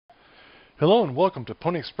Hello and welcome to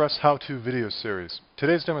Pony Express How-To video series.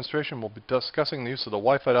 Today's demonstration will be discussing the use of the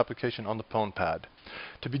WiFite application on the Pwn Pad.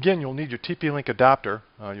 To begin, you'll need your TP-Link adapter.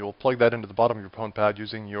 You'll plug that into the bottom of your Pwn Pad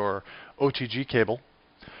using your OTG cable.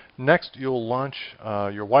 Next, you'll launch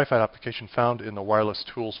your WiFite application found in the Wireless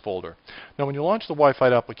Tools folder. Now, when you launch the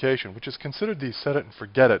WiFite application, which is considered the set it and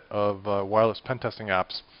forget it of wireless pen testing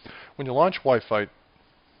apps, when you launch WiFite,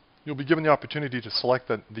 you'll be given the opportunity to select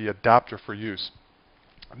the adapter for use.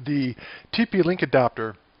 The TP-Link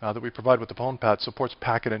adapter that we provide with the Pwn Pad supports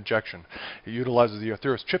packet injection. It utilizes the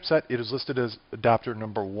Arthurus chipset. It is listed as adapter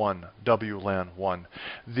number 1, WLAN 1.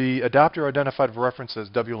 The adapter identified for reference as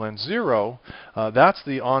WLAN 0, that's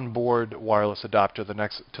the onboard wireless adapter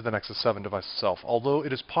to the Nexus 7 device itself. Although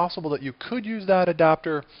it is possible that you could use that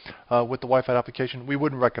adapter with the WiFite application, we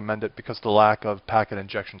wouldn't recommend it because of the lack of packet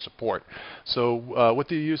injection support. So with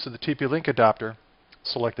the use of the TP-Link adapter,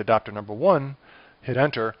 select adapter number 1, hit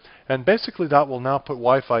enter, and basically that will now put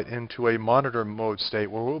WiFite into a monitor mode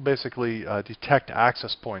state where we'll basically detect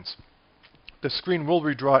access points. The screen will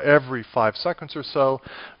redraw every 5 seconds or so.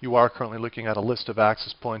 You are currently looking at a list of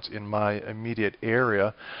access points in my immediate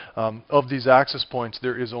area. Of these access points,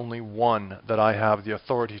 there is only one that I have the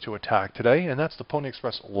authority to attack today, and that's the Pony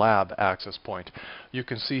Express Lab access point. You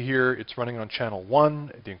can see here it's running on channel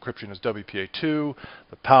 1. The encryption is WPA2.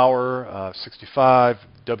 The power, 65.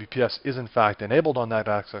 WPS is in fact enabled on that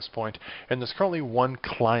access point, and there's currently one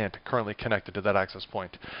client currently connected to that access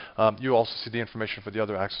point. You also see the information for the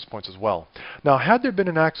other access points as well. Now, had there been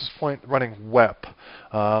an access point running WEP,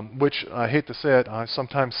 which I hate to say it, I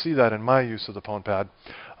sometimes see that in my use of the Pwn Pad.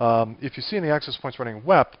 If you see any access points running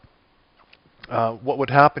WEP, what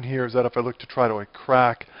would happen here is that if I look to try to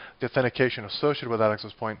crack the authentication associated with that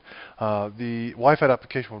access point, the WiFite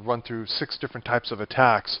application would run through 6 different types of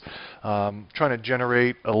attacks, trying to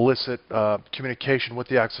generate illicit communication with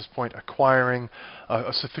the access point, acquiring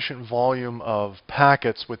a sufficient volume of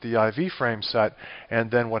packets with the IV frame set, and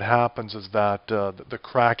then what happens is that the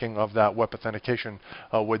cracking of that WEP authentication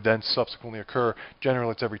would then subsequently occur.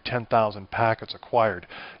 Generally, it's every 10,000 packets acquired.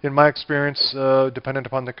 In my experience, dependent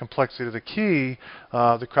upon the complexity of the key,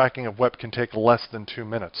 the cracking of WEP can take less than 2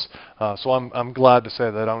 minutes. So I'm glad to say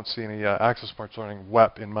that I don't see any access points running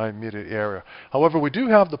WEP in my immediate area. However, we do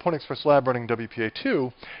have the Pony Express Lab running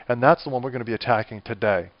WPA2, and that's the one we're going to be attacking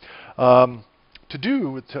today. To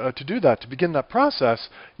do that, to begin that process,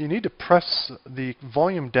 you need to press the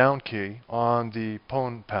volume down key on the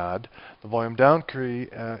Pwn Pad. The volume down key,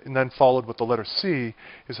 and then followed with the letter C,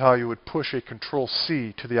 is how you would push a Control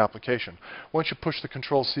C to the application. Once you push the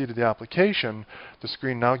Control C to the application, the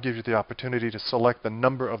screen now gives you the opportunity to select the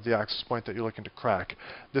number of the access point that you're looking to crack.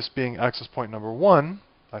 This being access point number 1,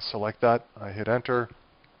 I select that, I hit enter.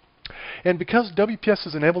 And because WPS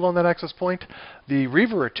is enabled on that access point, the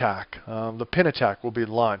reaver attack, the pin attack, will be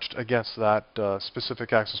launched against that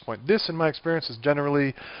specific access point. This, in my experience, is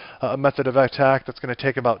generally a method of attack that's going to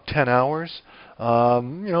take about 10 hours.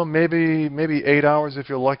 Maybe 8 hours if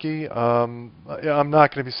you're lucky. I'm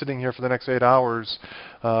not going to be sitting here for the next 8 hours.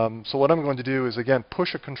 So what I'm going to do is, again,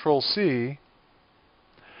 push a Control C.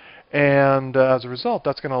 And as a result,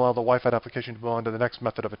 that's going to allow the WiFite application to go on to the next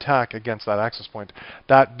method of attack against that access point,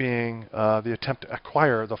 that being the attempt to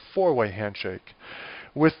acquire the 4-way handshake.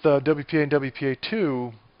 With WPA and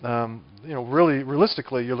WPA2, really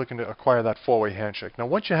realistically, you're looking to acquire that 4-way handshake. Now,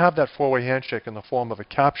 once you have that 4-way handshake in the form of a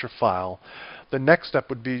capture file, the next step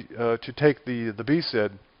would be to take the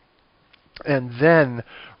BSID and then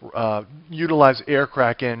utilize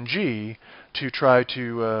aircrack NG to try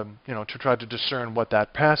to discern what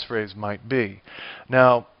that passphrase might be.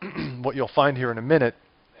 Now, what you'll find here in a minute,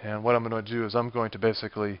 and what I'm going to do is I'm going to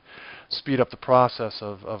basically speed up the process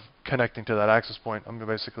of connecting to that access point. I'm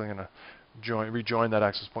basically going to rejoin that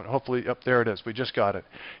access point. Hopefully, up there it is. We just got it.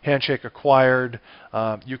 Handshake acquired.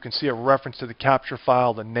 You can see a reference to the capture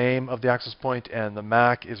file, the name of the access point, and the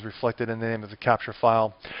MAC is reflected in the name of the capture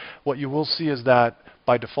file. What you will see is that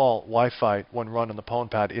by default, WiFite, when run on the Pwn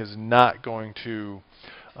Pad, is not going to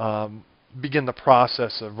begin the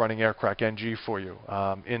process of running aircrack NG for you.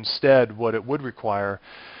 Instead, what it would require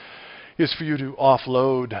is for you to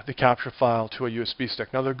offload the capture file to a USB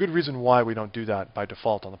stick. Now, there's a good reason why we don't do that by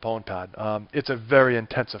default on the Pwn Pad. It's a very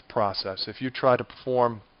intensive process. If you try to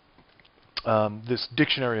perform this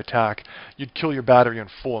dictionary attack, you'd kill your battery in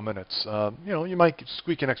 4 minutes. You might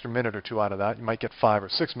squeak an extra minute or two out of that. You might get 5 or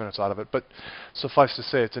 6 minutes out of it, but suffice to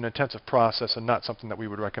say, it's an intensive process and not something that we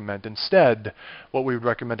would recommend. Instead, what we would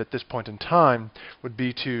recommend at this point in time would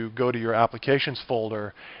be to go to your applications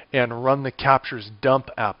folder and run the captures dump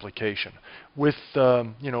application. With,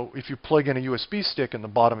 if you plug in a USB stick in the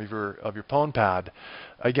bottom of your Pwn Pad,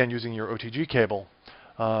 again using your OTG cable,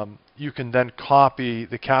 you can then copy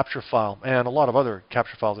the capture file and a lot of other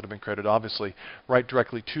capture files that have been created, obviously, right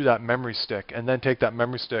directly to that memory stick, and then take that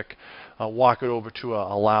memory stick, walk it over to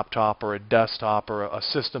a laptop or a desktop or a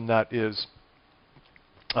system that is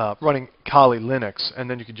running Kali Linux, and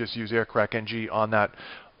then you can just use aircrack NG on that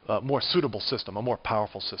more suitable system, a more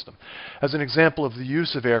powerful system. As an example of the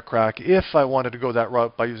use of aircrack, if I wanted to go that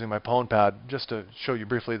route by using my Pwn Pad, just to show you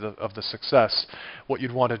briefly of the success, what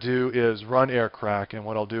you'd want to do is run aircrack, and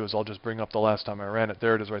what I'll do is I'll just bring up the last time I ran it.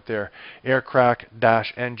 There it is right there,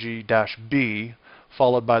 aircrack-ng-b,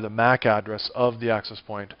 followed by the MAC address of the access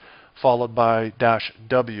point, followed by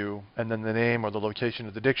 -w, and then the name or the location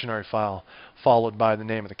of the dictionary file, followed by the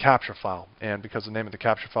name of the capture file. And because the name of the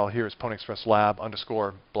capture file here is Pony Express Lab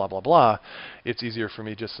 _ blah blah blah, it's easier for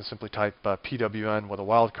me just to simply type pwn with a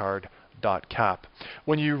wildcard .cap.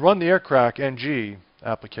 When you run the aircrack ng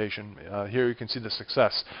application, here you can see the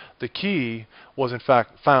success. The key was in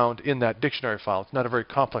fact found in that dictionary file. It's not a very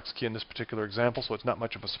complex key in this particular example, so it's not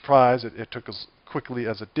much of a surprise. It took as quickly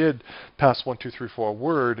as it did past 1, 2, 3, 4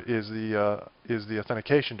 word is the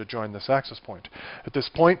authentication to join this access point. At this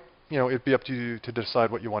point, it'd be up to you to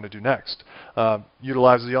decide what you want to do next.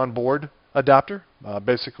 Utilize the onboard adapter,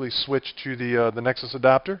 basically switch to the Nexus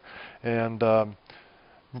adapter, and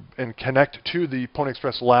connect to the Pony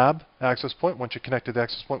Express Lab access point. Once you connect to the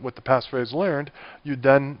access point with the passphrase learned, you'd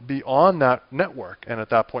then be on that network, and at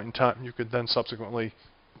that point in time you could then subsequently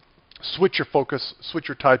switch your focus, switch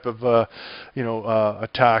your type of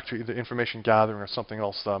attack to either information gathering or something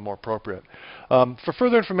else more appropriate. For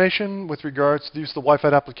further information with regards to the use of the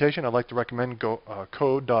WiFite application, I'd like to recommend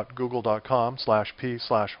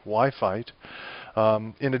code.google.com/p/WiFite.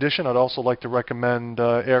 In addition, I'd also like to recommend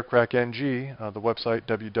aircrack NG, the website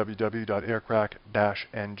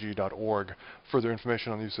www.aircrack-ng.org. Further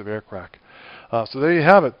information on the use of aircrack. So there you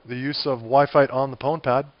have it, the use of WiFite on the Pwn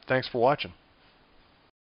Pad. Thanks for watching.